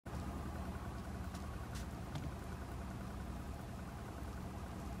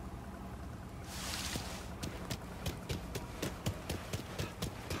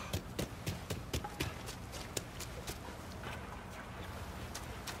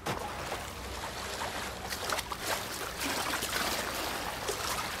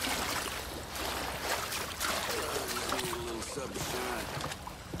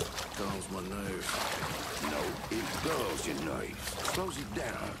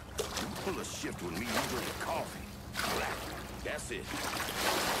Pull a shift with me, you drink coffee. Black. That's it.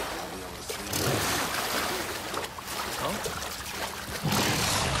 Huh?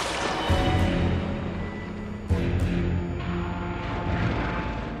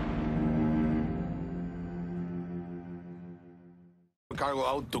 Cargo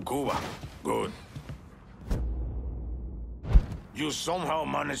out to Cuba. Good. You somehow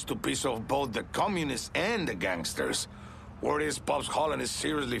managed to piss off both the communists and the gangsters. Word is Pops Holland is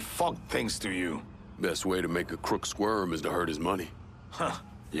seriously fucked thanks to you. Best way to make a crook squirm is to hurt his money. Huh,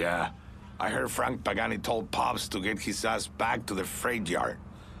 yeah. I heard Frank Pagani told Pops to get his ass back to the freight yard.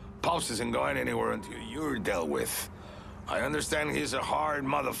 Pops isn't going anywhere until you're dealt with. I understand he's a hard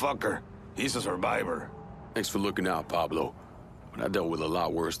motherfucker. He's a survivor. Thanks for looking out, Pablo. But I dealt with a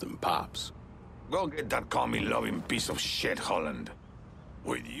lot worse than Pops. Go get that commie-loving piece of shit, Holland.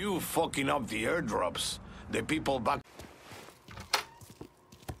 With you fucking up the airdrops, the people back...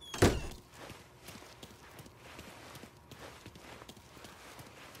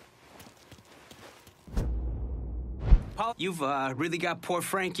 You've really got poor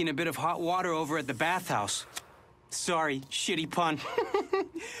Frankie in a bit of hot water over at the bathhouse. Sorry, shitty pun.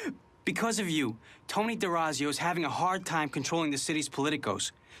 Because of you, Tony DeRazio is having a hard time controlling the city's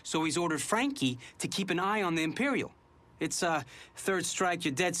politicos, so he's ordered Frankie to keep an eye on the Imperial. It's a third strike,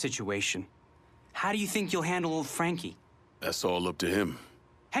 you're dead situation. How do you think you'll handle old Frankie? That's all up to him.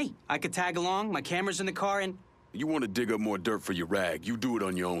 Hey, I could tag along, my camera's in the car, and... You want to dig up more dirt for your rag, you do it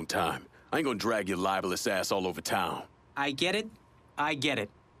on your own time. I ain't gonna drag your libelous ass all over town. I get it. I get it.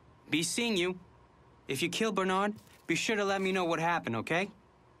 Be seeing you. If you kill Bernard, be sure to let me know what happened, okay?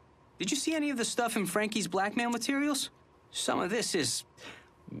 Did you see any of the stuff in Frankie's blackmail materials? Some of this is...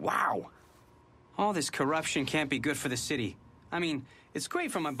 wow. All this corruption can't be good for the city. I mean, it's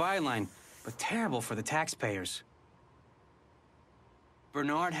great for my byline, but terrible for the taxpayers.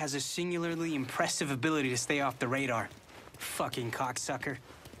 Bernard has a singularly impressive ability to stay off the radar. Fucking cocksucker.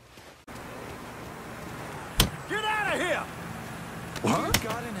 Get out of here! What?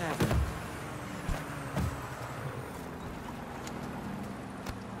 God in heaven.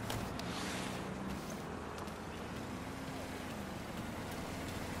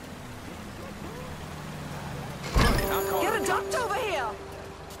 Get a duct over here!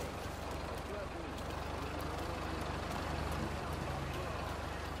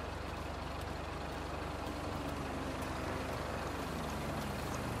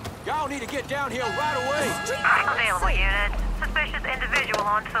 Y'all need to get down here right away. Available unit. Suspicious individual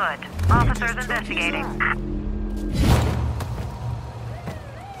on foot. Officers investigating.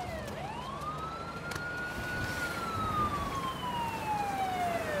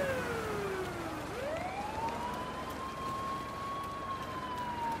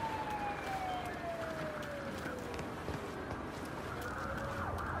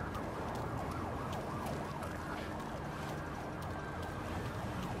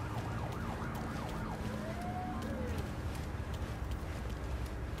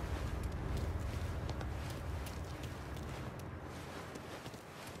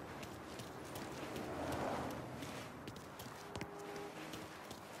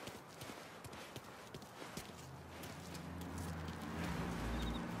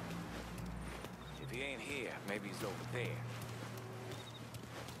 If he ain't here, maybe he's over there.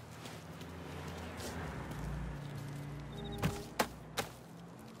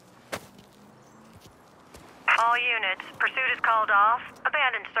 All units, pursuit is called off.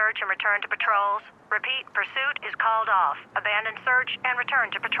 Abandon search and return to patrols. Repeat, pursuit is called off. Abandon search and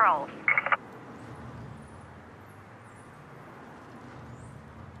return to patrols.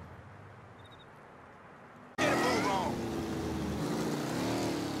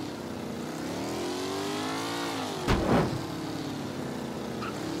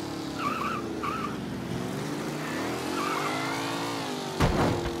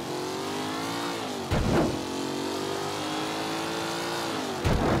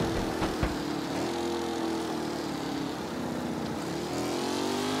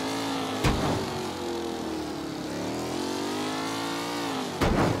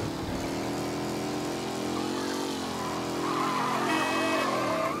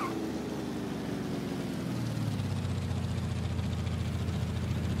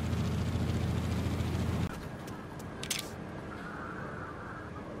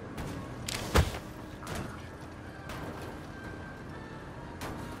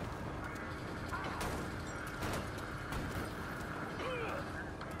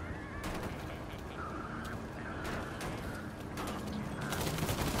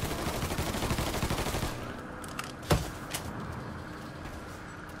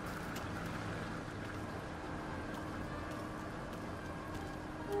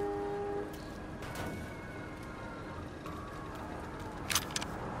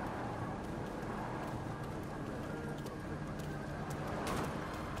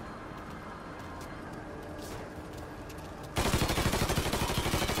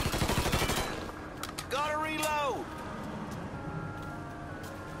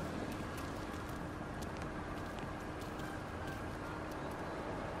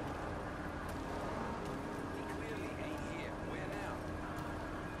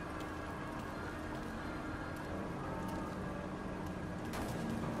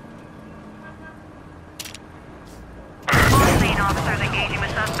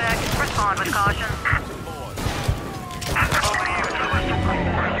 Respond with caution.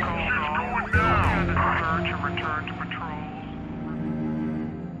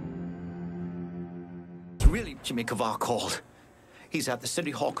 It's really Jimmy Cavar called. He's at the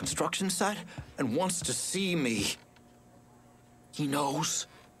City Hall construction site and wants to see me. He knows.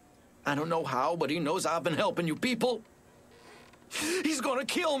 I don't know how, but he knows I've been helping you people. He's gonna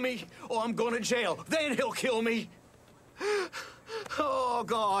kill me, or I'm going to jail. Then he'll kill me. Oh,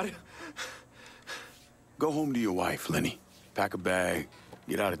 God. Go home to your wife, Lenny. Pack a bag,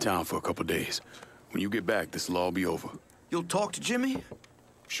 get out of town for a couple days. When you get back, this'll all be over. You'll talk to Jimmy?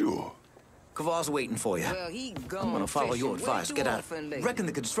 Sure. Cavar's waiting for you. Well, he gone I'm gonna follow your fishing way advice. too Get out. often lately. Reckon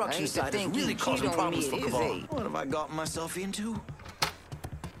the construction I hate to site is think he really causing cheated on problems me for at his Cavar. age. What have I gotten myself into?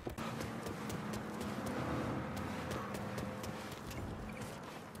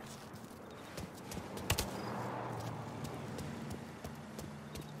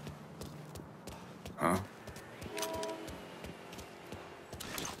 Huh?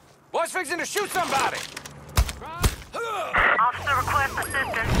 Boy's fixing to shoot somebody! Officer requests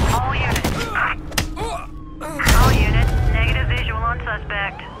assistance. All units. All units. Negative visual on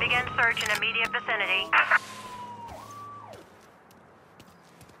suspect. Begin search in immediate vicinity.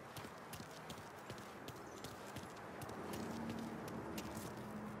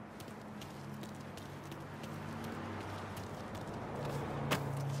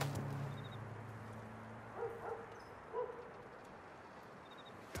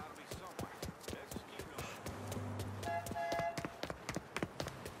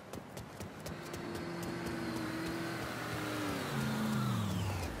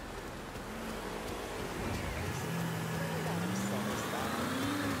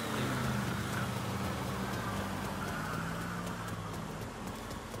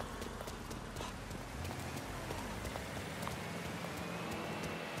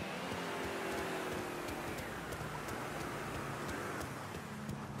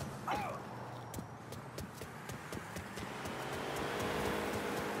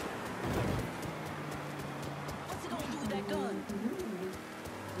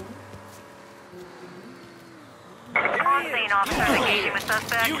 On scene, officers engaging with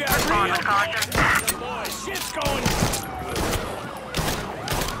suspect. Respond with caution. Boy, shit's going...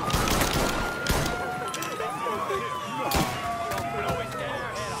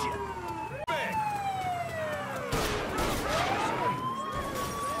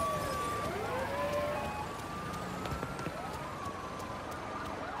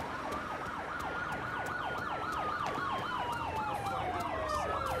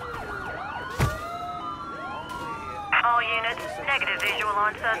 All units. Negative visual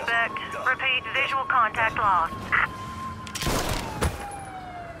on suspect. Repeat, visual contact lost.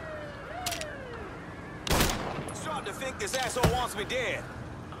 Starting to think this asshole wants me dead.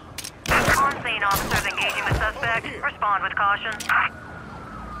 On scene, officers engaging with suspect. Respond with caution.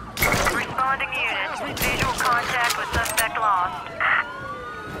 Responding units. Visual contact with suspect lost.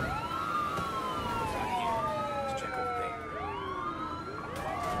 Let's check over there.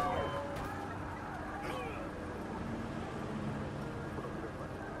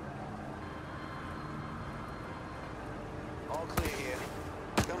 All clear here.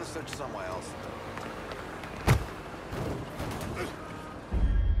 Gonna search somewhere else.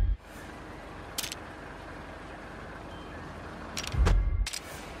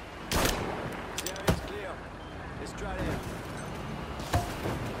 Let's try that.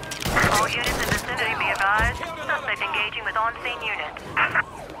 All units in vicinity be advised. Suspect engaging with on-scene units.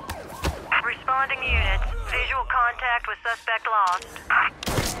 Responding units. Visual contact with suspect lost.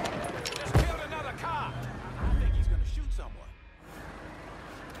 Just killed another cop. I think he's gonna shoot someone.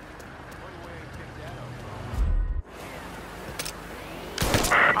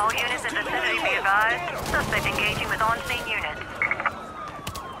 All units in vicinity be advised. Suspect engaging with on-scene units.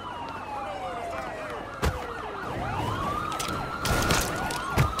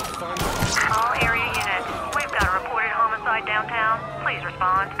 All area units. We've got a reported homicide downtown. Please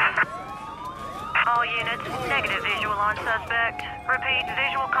respond. All units. Negative visual on suspect. Repeat,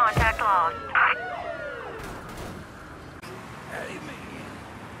 visual contact lost. Hey, man.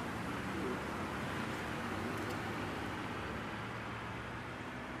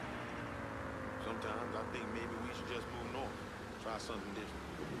 Sometimes I think maybe we should just move north. Try something different.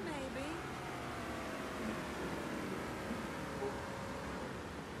 Maybe.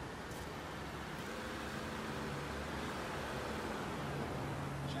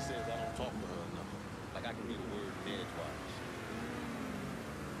 She says I don't talk to her enough. Like I can read a word dead twice.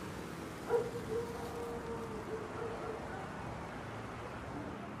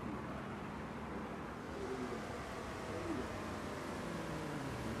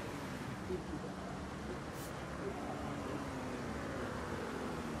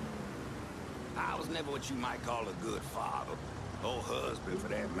 I was never what you might call a good father. Or husband, for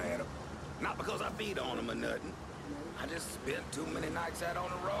that matter. Not because I beat on him or nothing. I just spent too many nights out on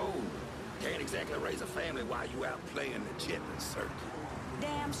the road. Can't exactly raise a family while you out playing the chitlin circuit.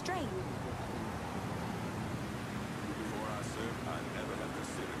 Damn straight. Before I served, I never had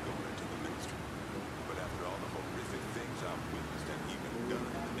considered going into the ministry. But after all the horrific things I've witnessed and even done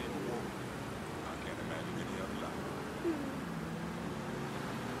in the name of war, I can't imagine any other life.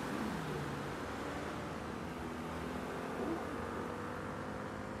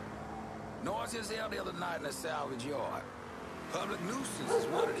 Noise is held the other night in the salvage yard. Public nuisance is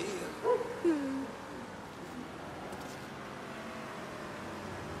what it is.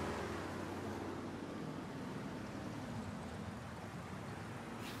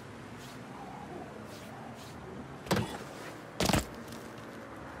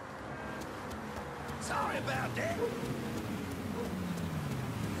 Sorry about that.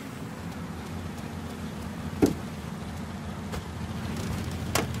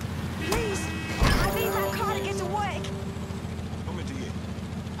 Please, I need my car to get to work. Come into here.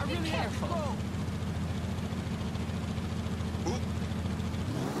 Be careful.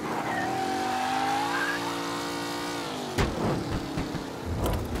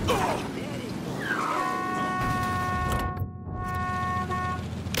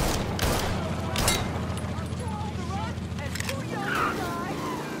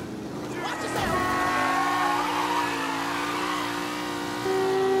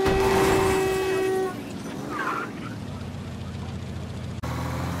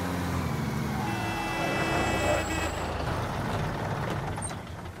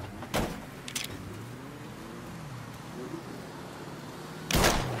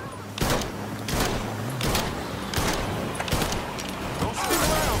 Don't stick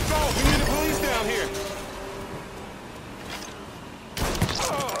around. Go. We need the police down here.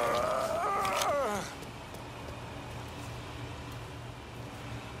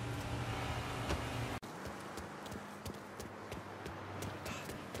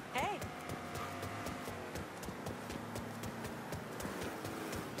 Hey.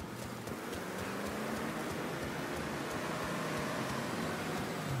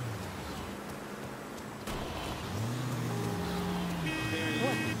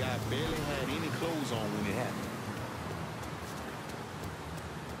 The guy barely had any clothes on when it happened.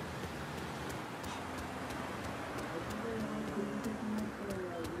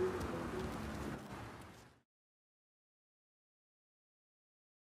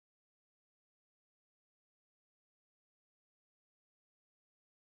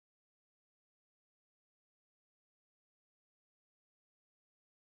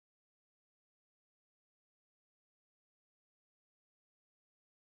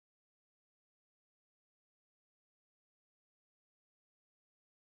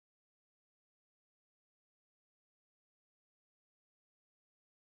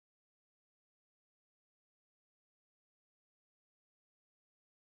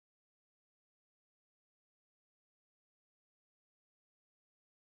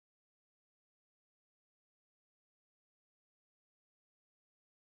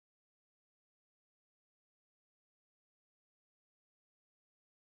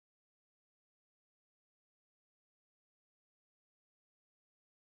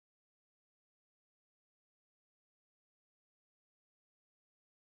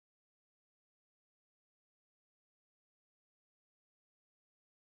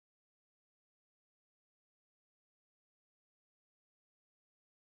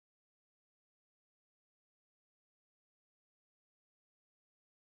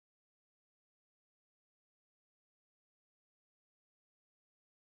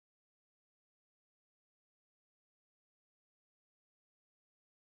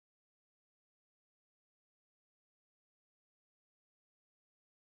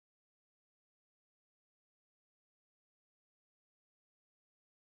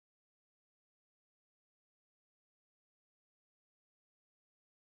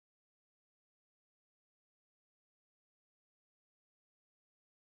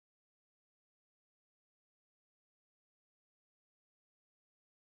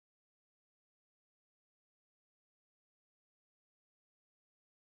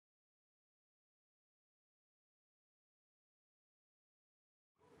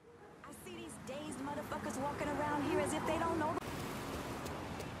 I see these dazed motherfuckers walking around here as if they don't know.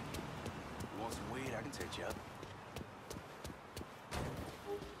 You want some weed? I can take you up.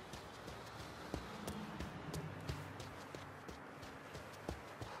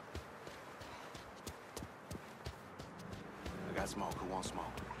 I got smoke. Who wants smoke?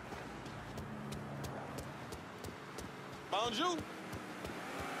 Bonjour.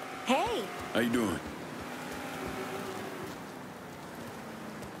 Hey. How you doing?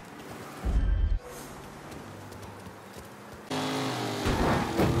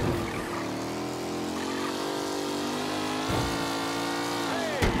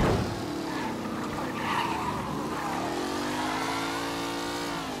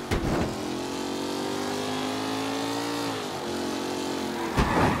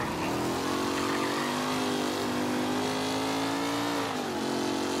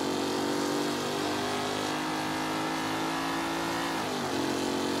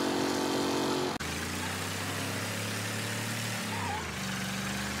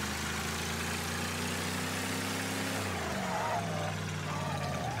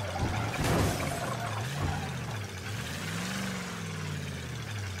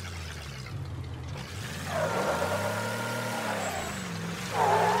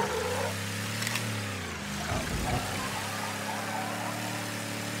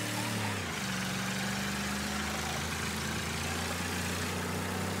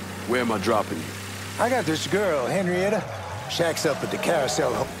 Where am I dropping you? I got this girl, Henrietta. Shacks up at the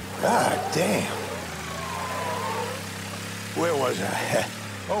carousel. God damn. Where was I?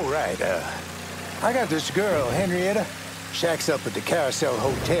 Oh, right. I got this girl, Henrietta. Shacks up at the Carousel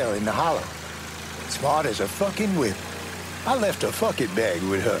Hotel in the Hollow. Smart as a fucking whip. I left a fucking bag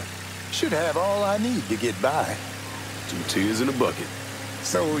with her. Should have all I need to get by. 2 tears in a bucket.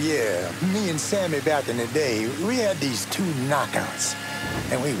 So, yeah, me and Sammy back in the day, we had these 2 knockouts.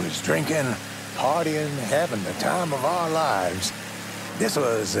 And we was drinking, partying, having the time of our lives. This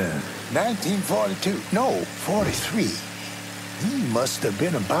was 1942. No, 43. He must have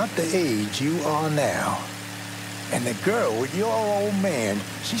been about the age you are now. And the girl with your old man,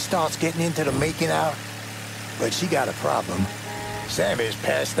 she starts getting into the making out. But she got a problem. Sammy's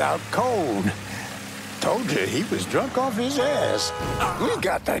passed out cold. Told you he was drunk off his ass. We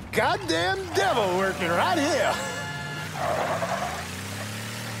got the goddamn devil working right here.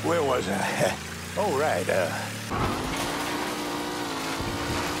 Where was I? Oh, right,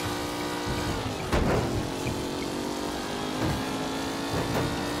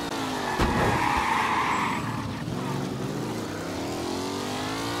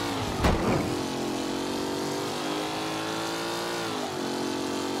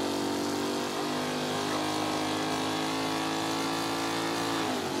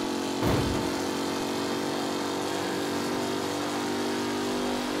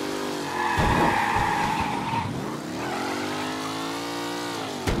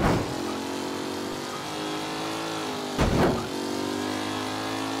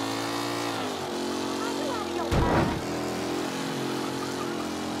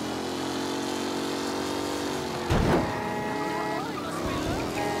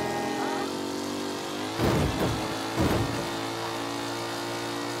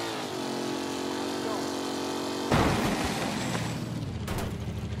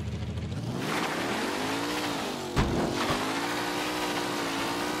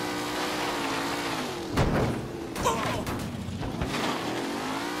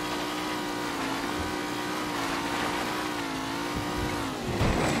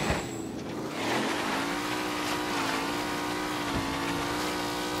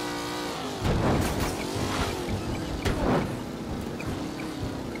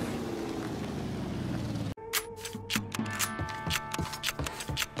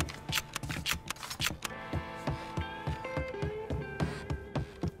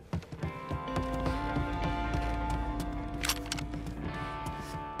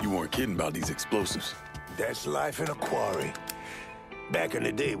 You weren't kidding about these explosives. that's life in a quarry. Back in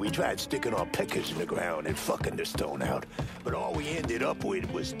the day, we tried sticking our pickers in the ground and fucking the stone out. But all we ended up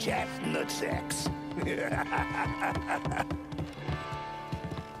with was chapped nutsacks.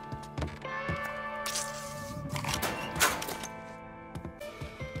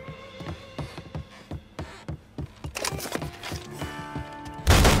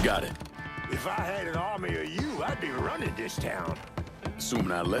 Got it. If I had an army of you, I'd be running this town.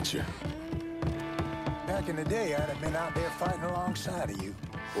 Assuming I let you. Back in the day, I'd have been out there fighting alongside of you.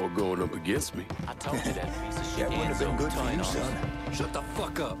 Or going up against me. I told you that piece of shit That wouldn't have been good for you, son. Shut the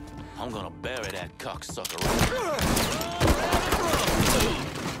fuck up. I'm gonna bury that cocksucker.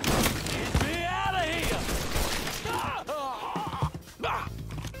 Get me out of here!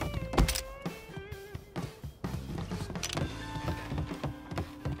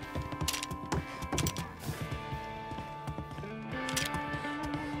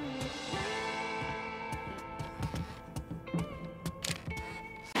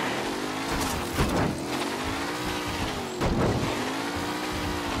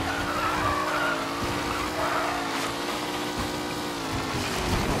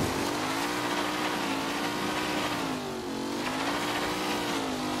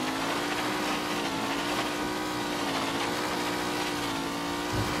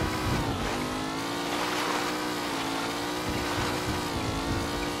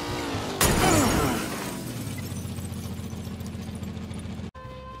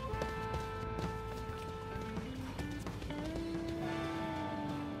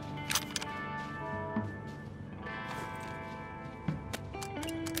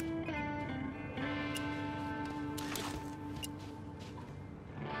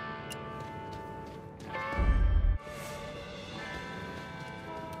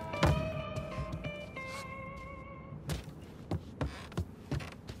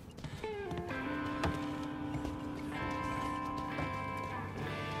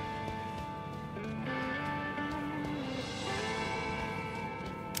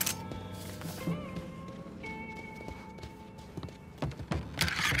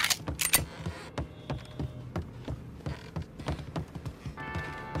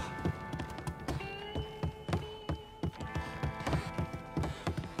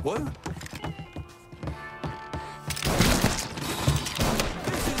 What?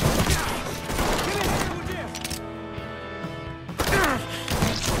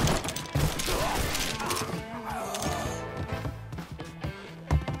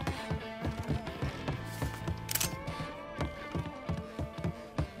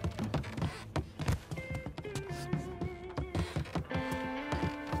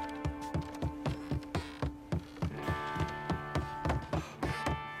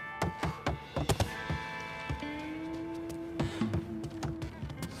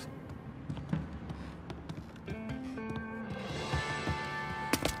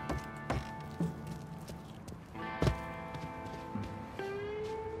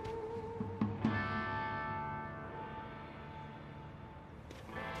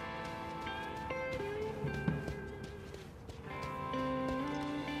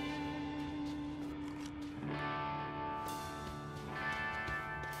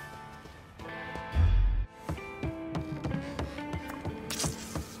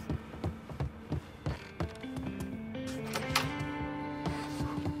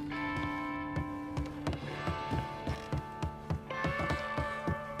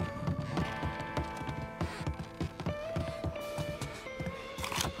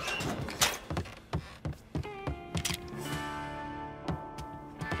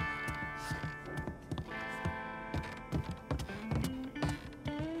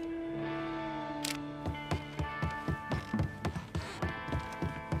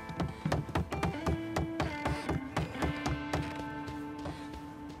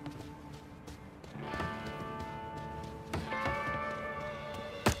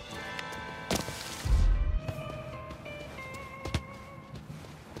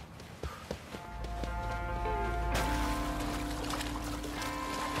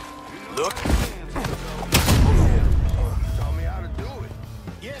 Look. Taught me how to do it.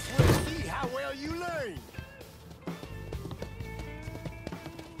 Guess we'll see how well you learn.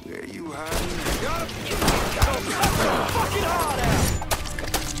 Where you hiding? Fucking hard out!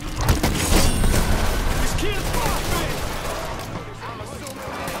 This kid's fucking!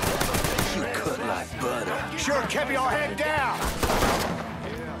 You cut like butter. Sure kept your head down.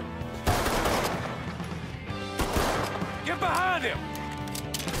 Get behind him!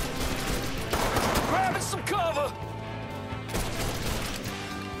 Grabbing some cover!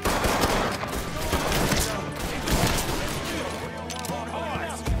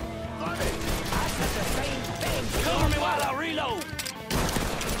 Cover me while I reload!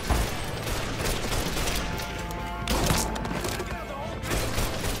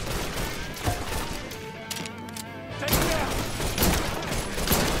 Take me out!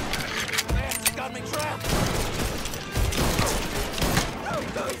 Bastard's got me trapped!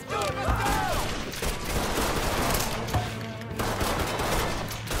 He's doing me down!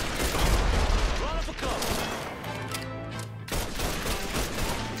 Run up for cover!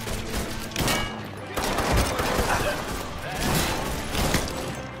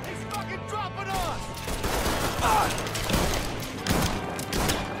 He's fucking dropping us!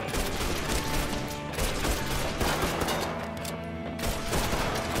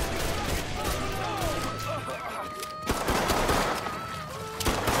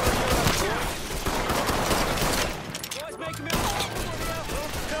 Boys, make him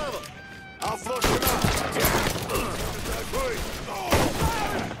cover! I'll flush him out.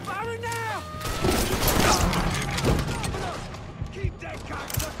 Fire now! Keep that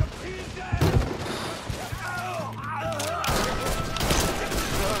cocksucker pinned down!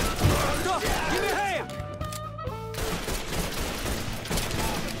 Give me a hand!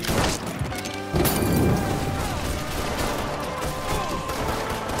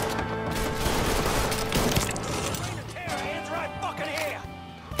 Hands right fucking here!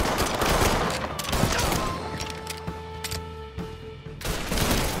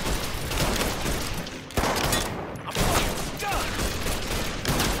 I'm fucking stuck!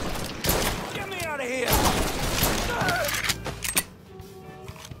 Get me out of here!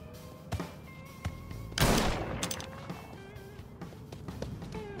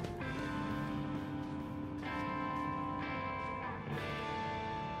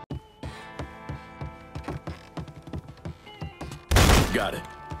 Got it.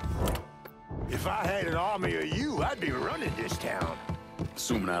 If I had an army of you, I'd be running this town.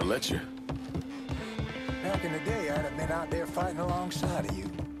 Assuming I'd let you. Back in the day, I'd have been out there fighting alongside of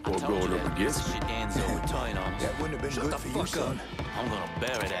you. Or going up against me. Shit ends up with turning on us. That wouldn't have been good for you, son. I'm gonna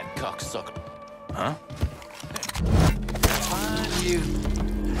bury that cocksucker. Huh? Find you.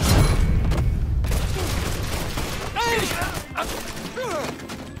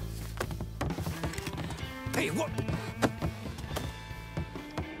 Hey, what?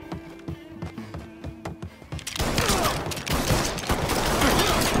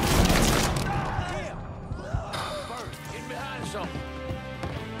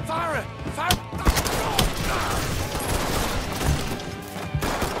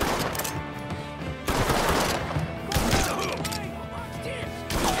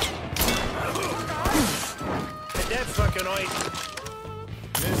 fucking oint.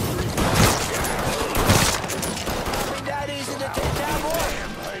 That easy to take down, boy.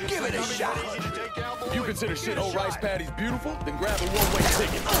 Give it a shot. If you consider shithole rice patties beautiful, then grab a one-way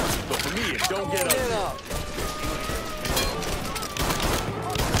ticket. But for me, it don't get up.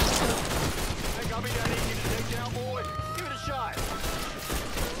 Think I'll be that easy to take down, boy? Give it a shot.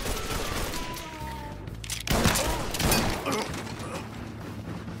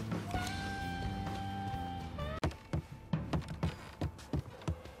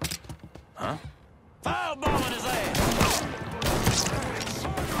 Huh? Fireballing his ass!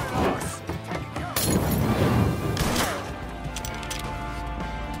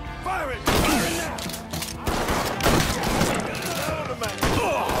 Fire it! Fire it now!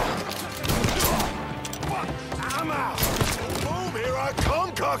 I'm out! Boom, here I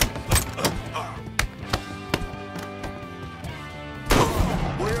come, cock!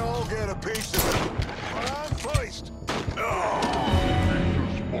 We all get a piece of it. But I'm first.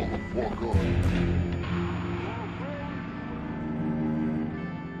 Motherfucker.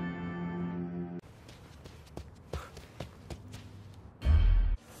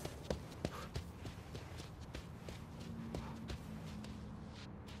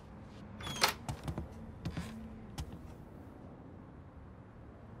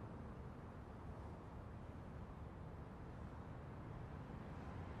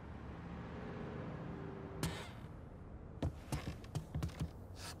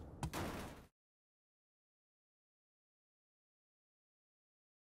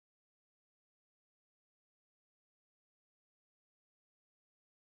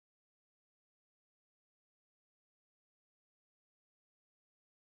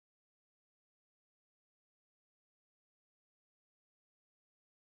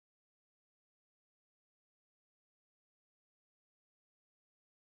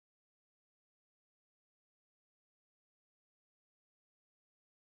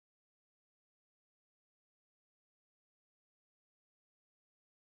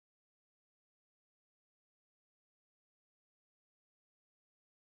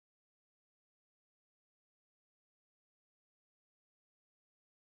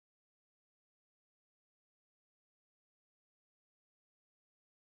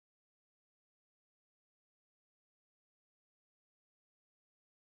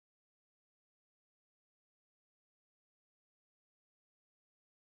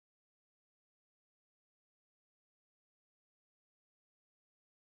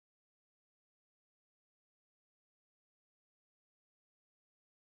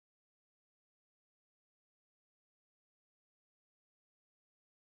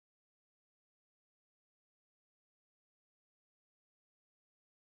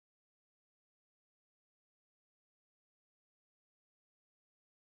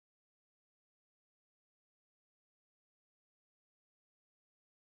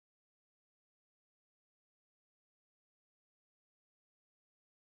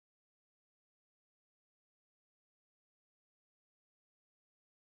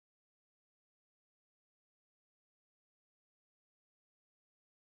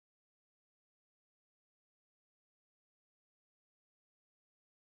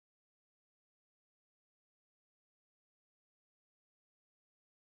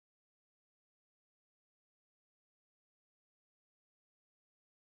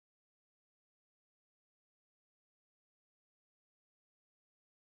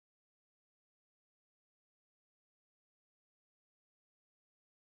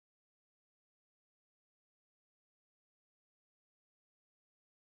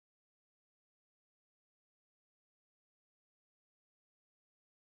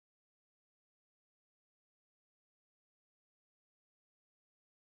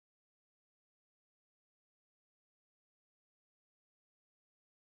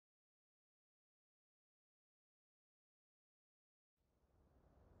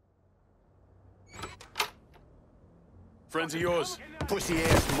 Friends of yours?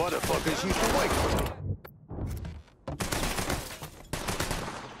 Pussy-ass motherfuckers used to wait for me.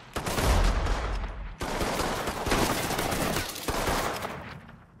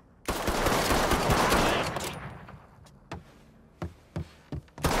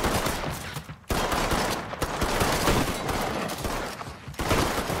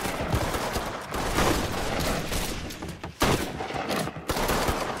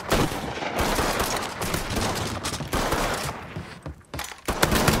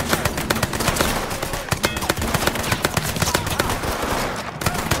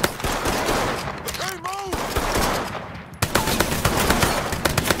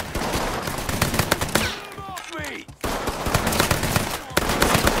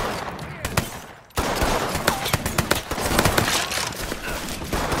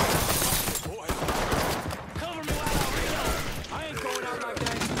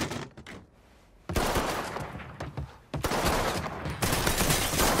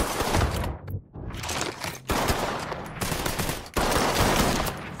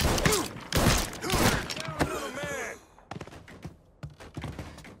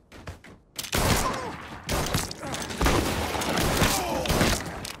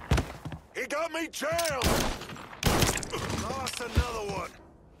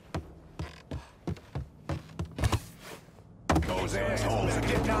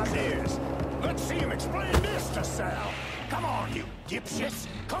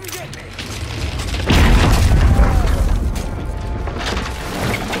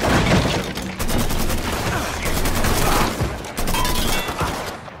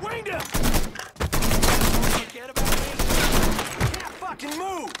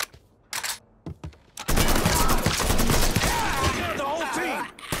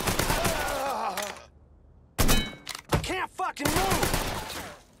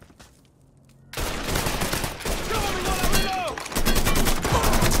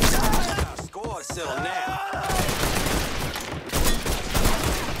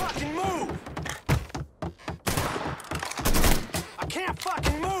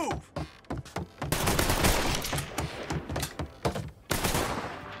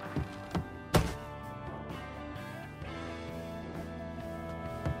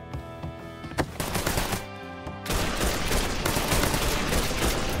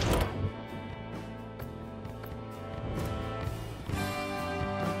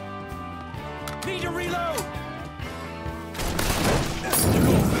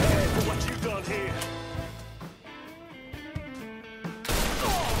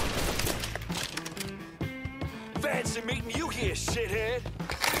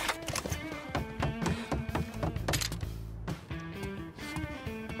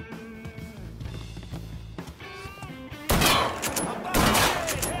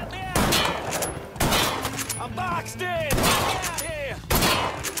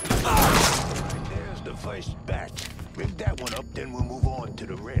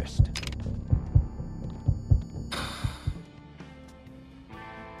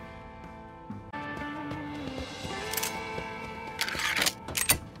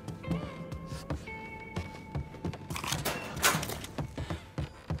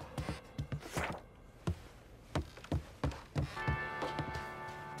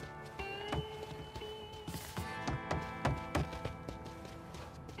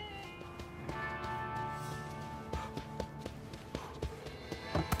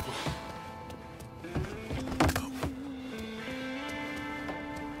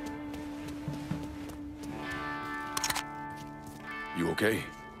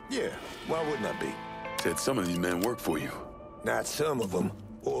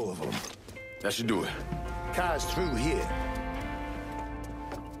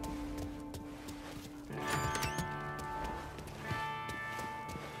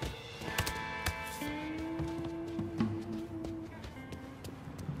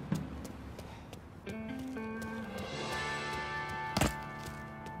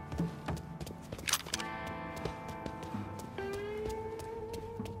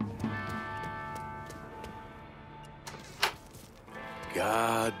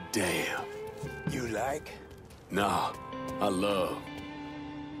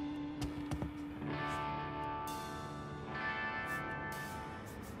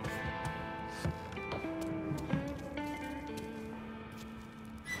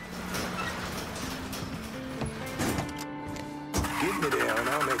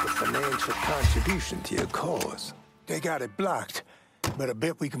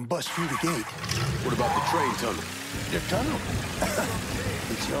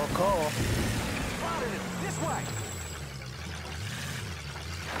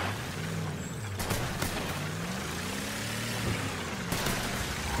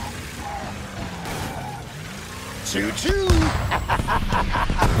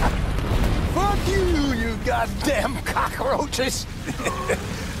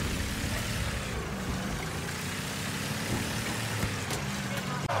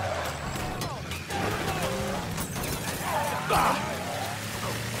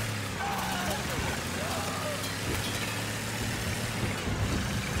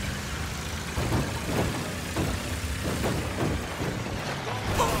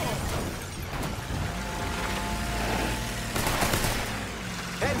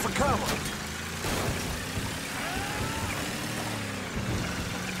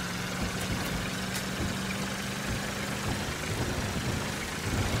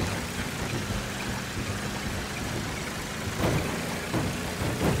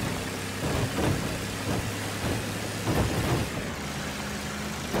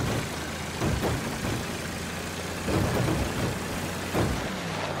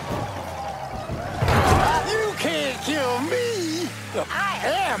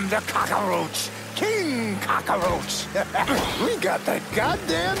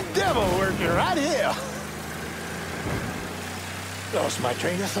 Lost my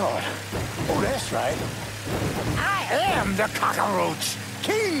train of thought. Oh, that's right. I am the cockroach.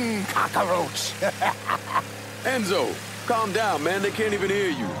 King Cockroach. Enzo, calm down, man. They can't even hear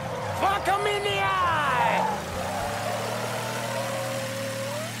you. Fuck 'em in the eye!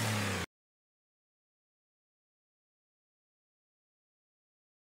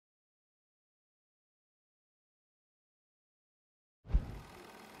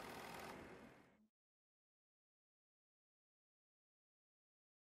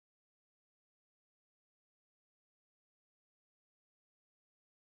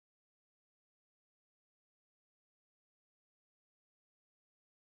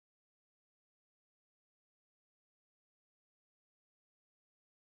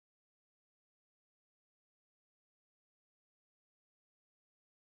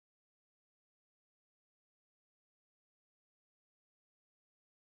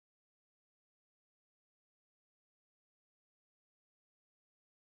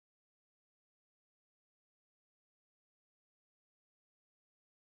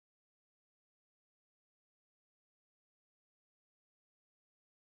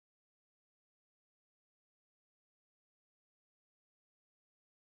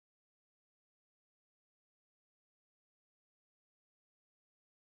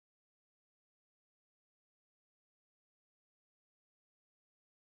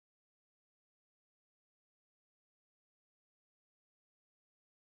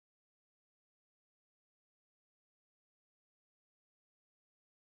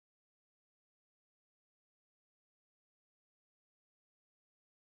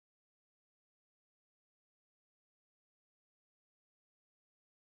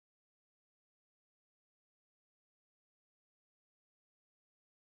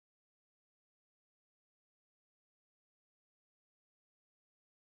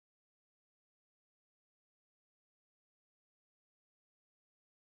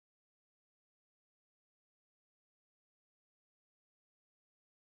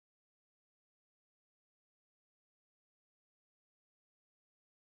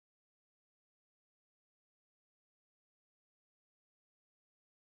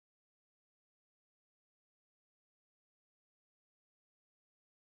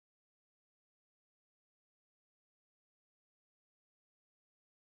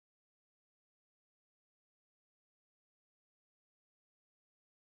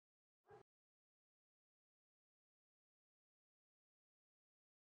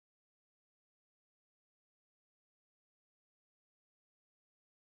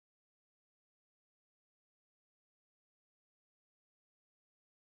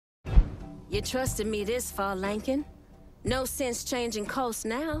 You trusted me this far, Lincoln. No sense changing course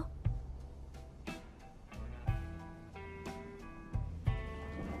now.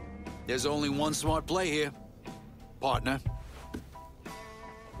 There's only one smart play here, partner.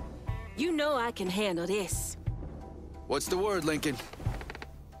 You know I can handle this. What's the word, Lincoln?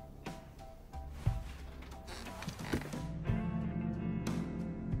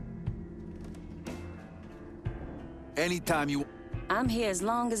 Anytime you... I'm here as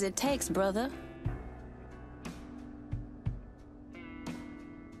long as it takes, brother.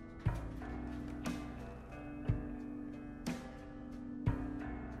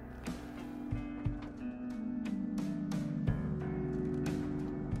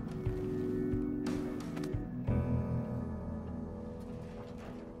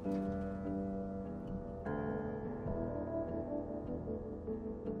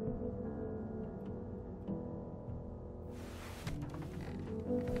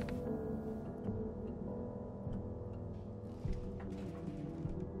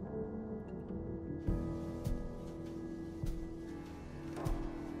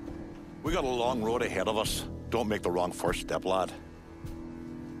 We got a long road ahead of us. Don't make the wrong first step, lad.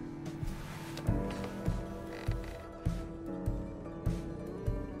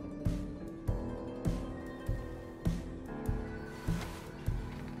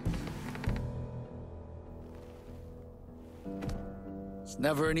 It's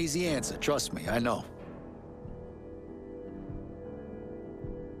never an easy answer, trust me, I know.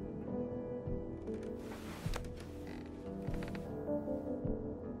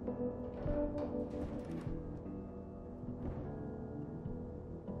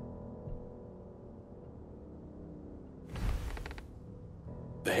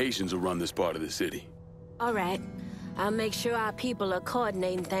 The Haitians will run this part of the city. All right. I'll make sure our people are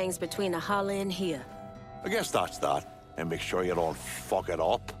coordinating things between the holler and here. I guess that's that. And make sure you don't fuck it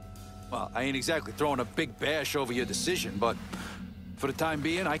up. Well, I ain't exactly throwing a big bash over your decision, but for the time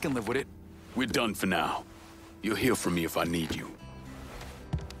being, I can live with it. We're done for now. You'll hear from me if I need you.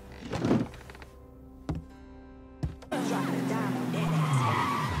 Drop it down on that.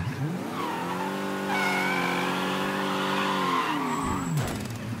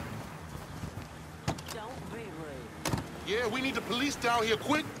 Yeah, we need the police down here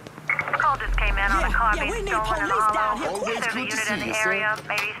quick. Call just came in on a car being we need stolen in the police down hollow. here quick. If there's a Always good to unit see in the you, sir. area,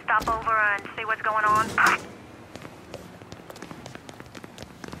 maybe stop over and see what's going on.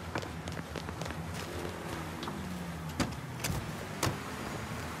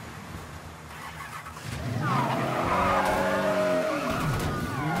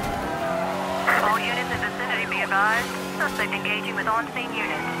 All units in vicinity be advised. Suspect engaging with on-scene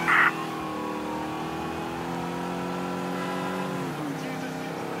units.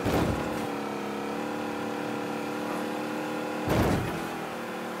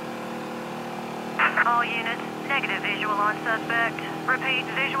 All units, negative visual on suspect. Repeat,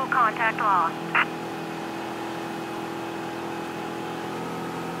 visual contact lost.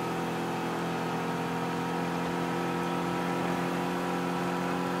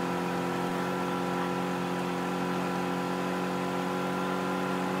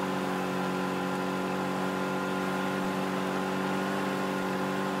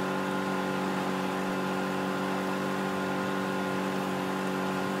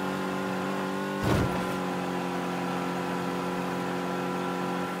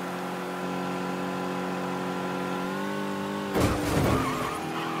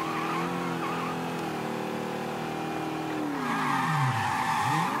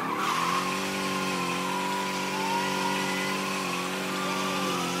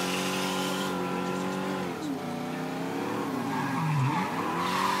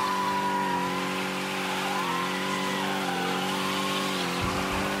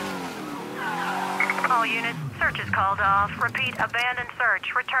 All units, search is called off. Repeat, abandoned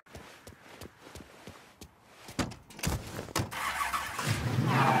search. Return.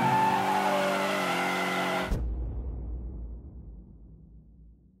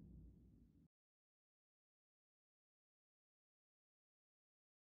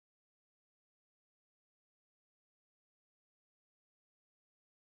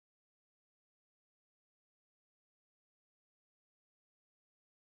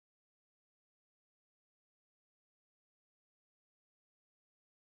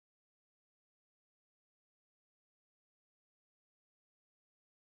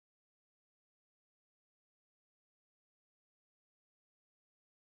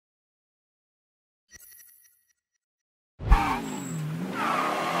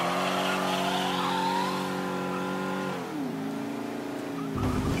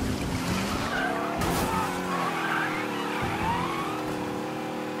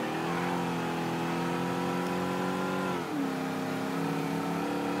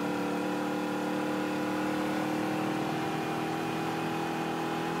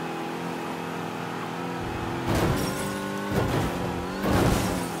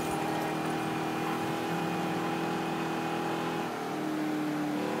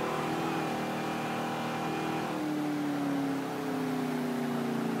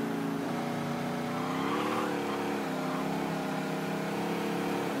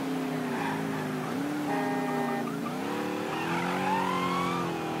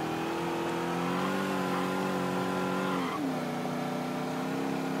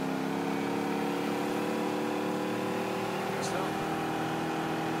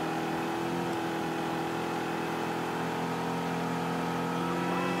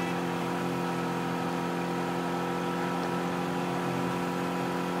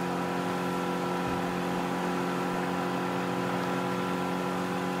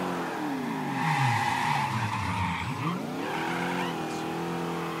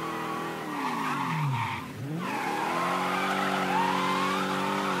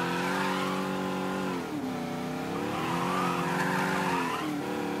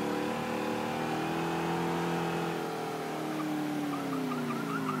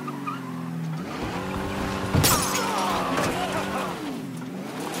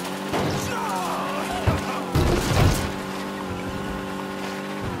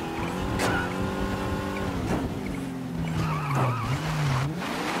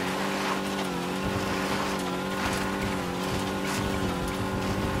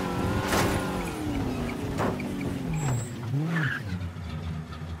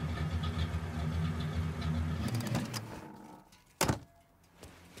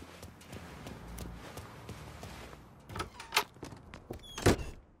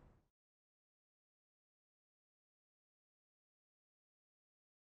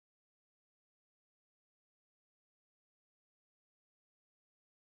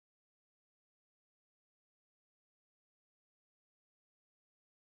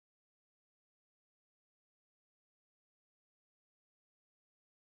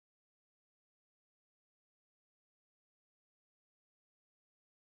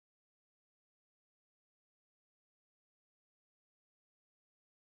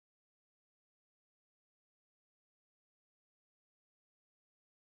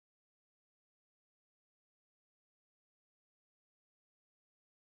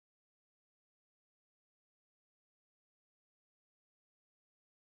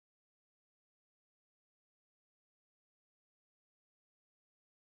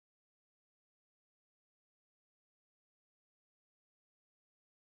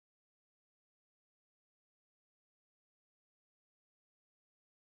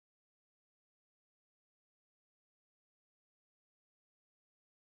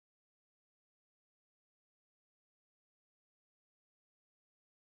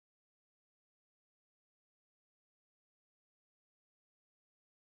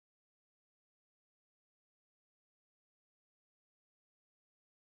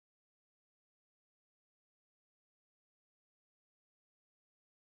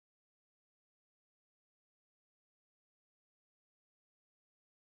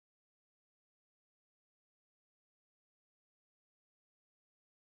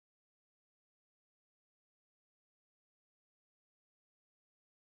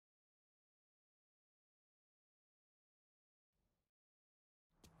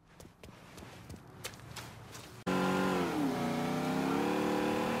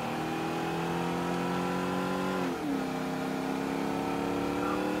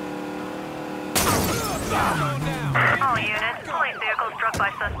 All units, police vehicle struck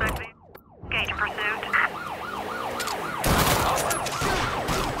by suspect. Engage in pursuit.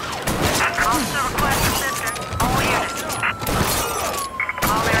 Officer request assistance. All units.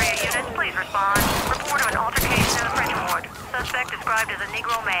 All area units, please respond. Report of an altercation in the French ward. Suspect described as a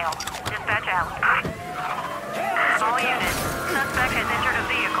Negro male. Dispatch out. All units. Suspect has entered a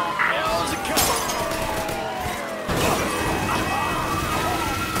vehicle. Hell's a cover!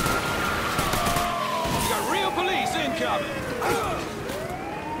 Got real police incoming!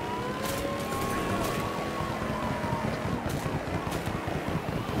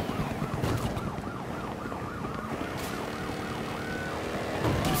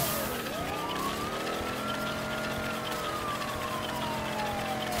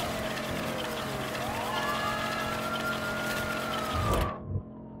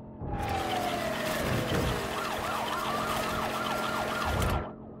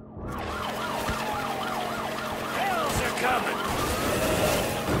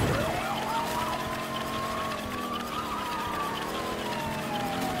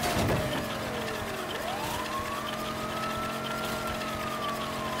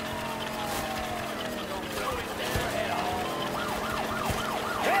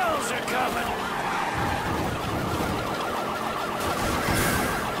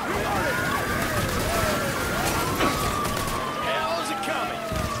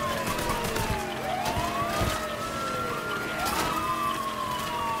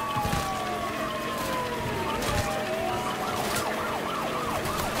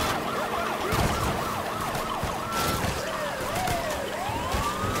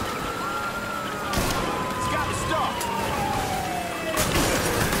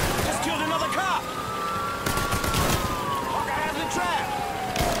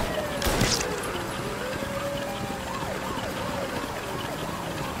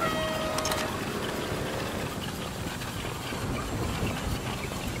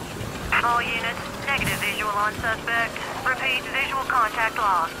 All units, negative visual on suspect. Repeat, visual contact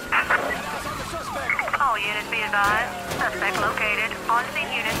lost. All units be advised. Suspect located. On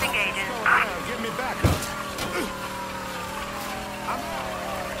scene units engaging. Give me backup.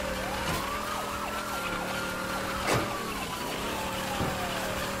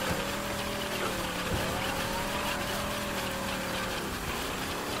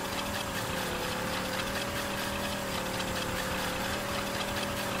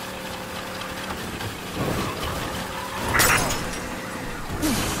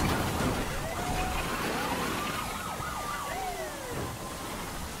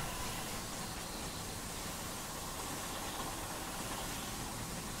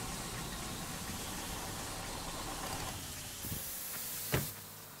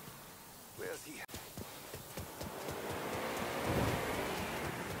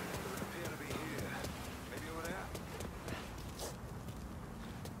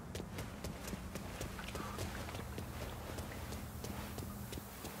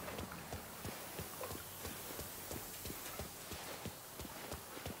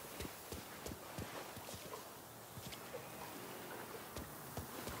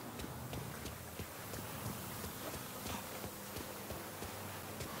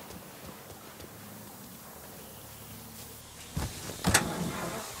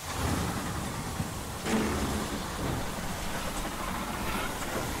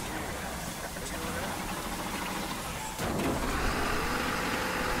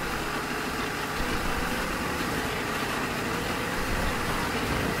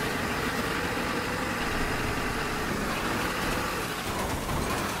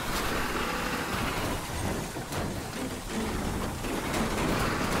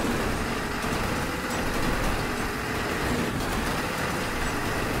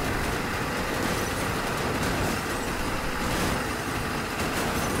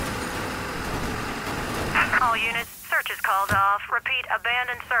 All units, search is called off. Repeat,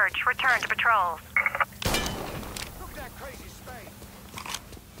 abandoned search. Return to patrols. Look at that crazy Spain.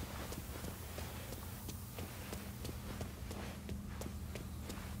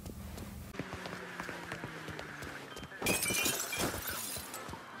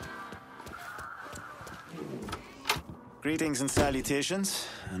 Greetings and salutations,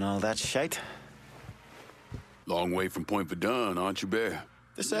 and all that shite. Long way from Point Verdun, aren't you, Bear?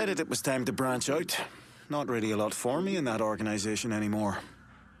 Decided it was time to branch out. Not really a lot for me in that organization anymore.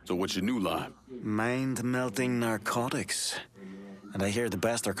 So what's your new line? Mind-melting narcotics. And I hear the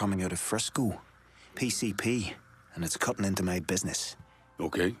best are coming out of Frisco. PCP. And it's cutting into my business.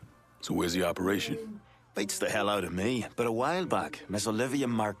 Okay. So where's the operation? Beats the hell out of me. But a while back, Miss Olivia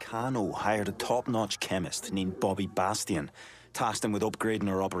Marcano hired a top-notch chemist named Bobby Bastian tasked him with upgrading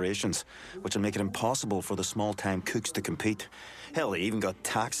our operations, which will make it impossible for the small-time cooks to compete. Hell, they even got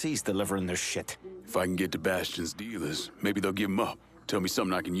taxis delivering their shit. If I can get to Bastion's dealers, maybe they'll give him up. Tell me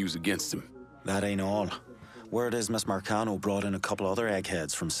something I can use against him. That ain't all. Word is Miss Marcano brought in a couple other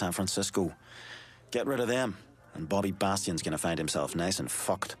eggheads from San Francisco. Get rid of them, and Bobby Bastion's gonna find himself nice and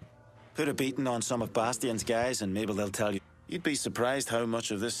fucked. Put a beating on some of Bastion's guys, and maybe they'll tell you. You'd be surprised how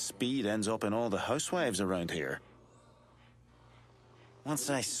much of this speed ends up in all the housewives around here. Once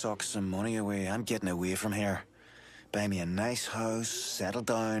I suck some money away, I'm getting away from here. Buy me a nice house, settle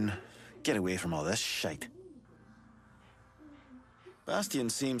down, get away from all this shite. Bastion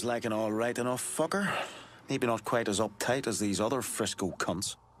seems like an all-right enough fucker. Maybe not quite as uptight as these other Frisco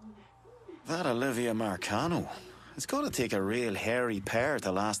cunts. That Olivia Marcano. It's gotta take a real hairy pair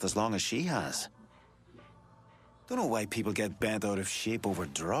to last as long as she has. Don't know why people get bent out of shape over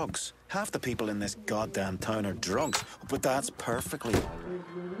drugs. Half the people in this goddamn town are drunks, but that's perfectly...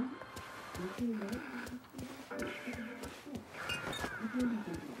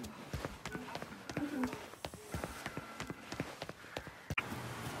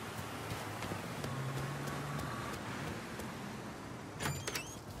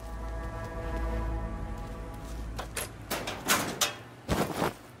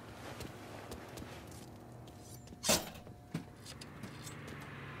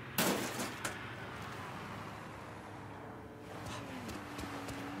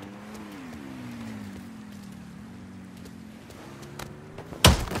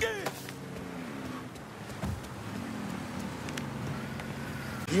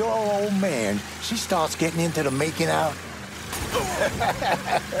 Your old man, she starts getting into the making out.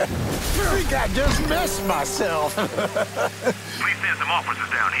 I think I just missed myself. Please send some officers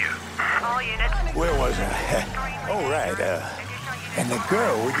down here. All units. Where was I? Oh, right, and the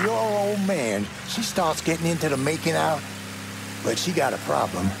girl with your old man, she starts getting into the making out. But she got a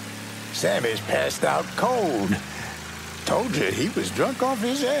problem. Sammy's passed out cold. Told you he was drunk off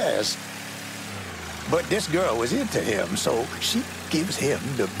his ass. But this girl was into him, so she gives him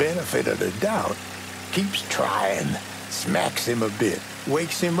the benefit of the doubt. Keeps trying, smacks him a bit,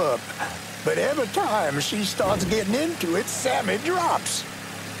 wakes him up. But every time she starts getting into it, Sammy drops.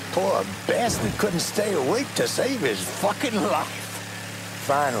 Poor bastard couldn't stay awake to save his fucking life.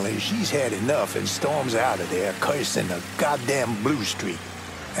 Finally, she's had enough and storms out of there, cursing the goddamn blue streak.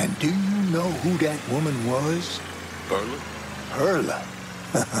 And do you know who that woman was? Perla? Perla.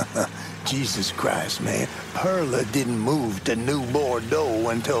 Jesus Christ, man. Perla didn't move to New Bordeaux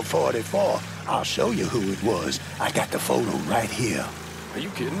until 44. I'll show you who it was. I got the photo right here. Are you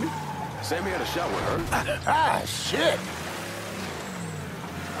kidding me? Sammy had a shot with Ah, her. shit.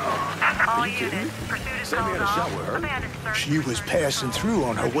 All units. Pursuit is Sammy had a shot with her. Abandoned search. She was passing through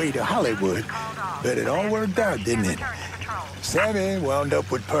on her way to Hollywood. But it all worked out, didn't it? Sammy wound up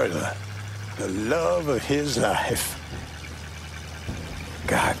with Perla, the love of his life.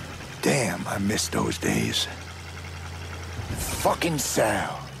 God damn, I miss those days. Fucking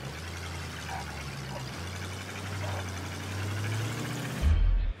Sal.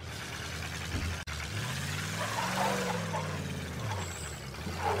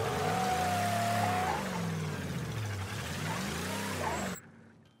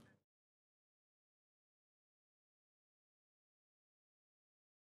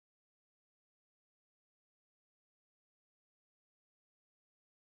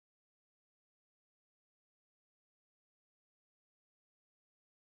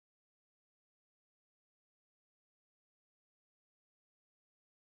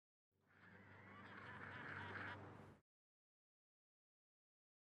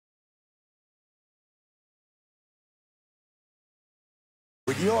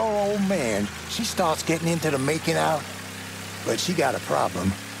 With your old man, she starts getting into the making out. But she got a problem.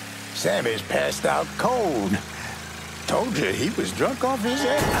 Sammy's passed out cold. Told you he was drunk off his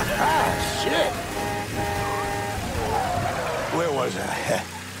head. Ah, shit. Where was I?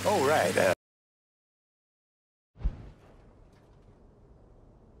 Oh, right,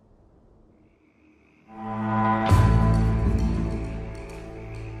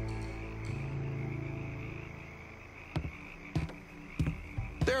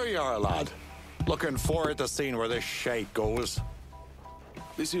 There you are, lad. Looking forward to seeing where this shite goes.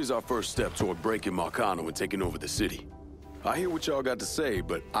 This here's our first step toward breaking Marcano and taking over the city. I hear what y'all got to say,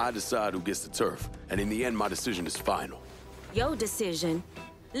 but I decide who gets the turf. And in the end, my decision is final. Your decision?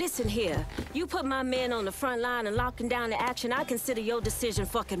 Listen here. You put my men on the front line and locking down the action, I consider your decision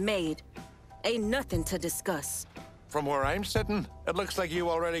fucking made. Ain't nothing to discuss. From where I'm sitting, it looks like you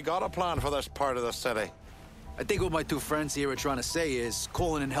already got a plan for this part of the city. I think what my two friends here are trying to say is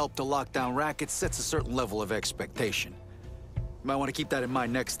calling in help to lock down rackets sets a certain level of expectation. Might want to keep that in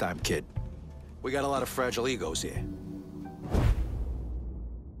mind next time, kid. We got a lot of fragile egos here.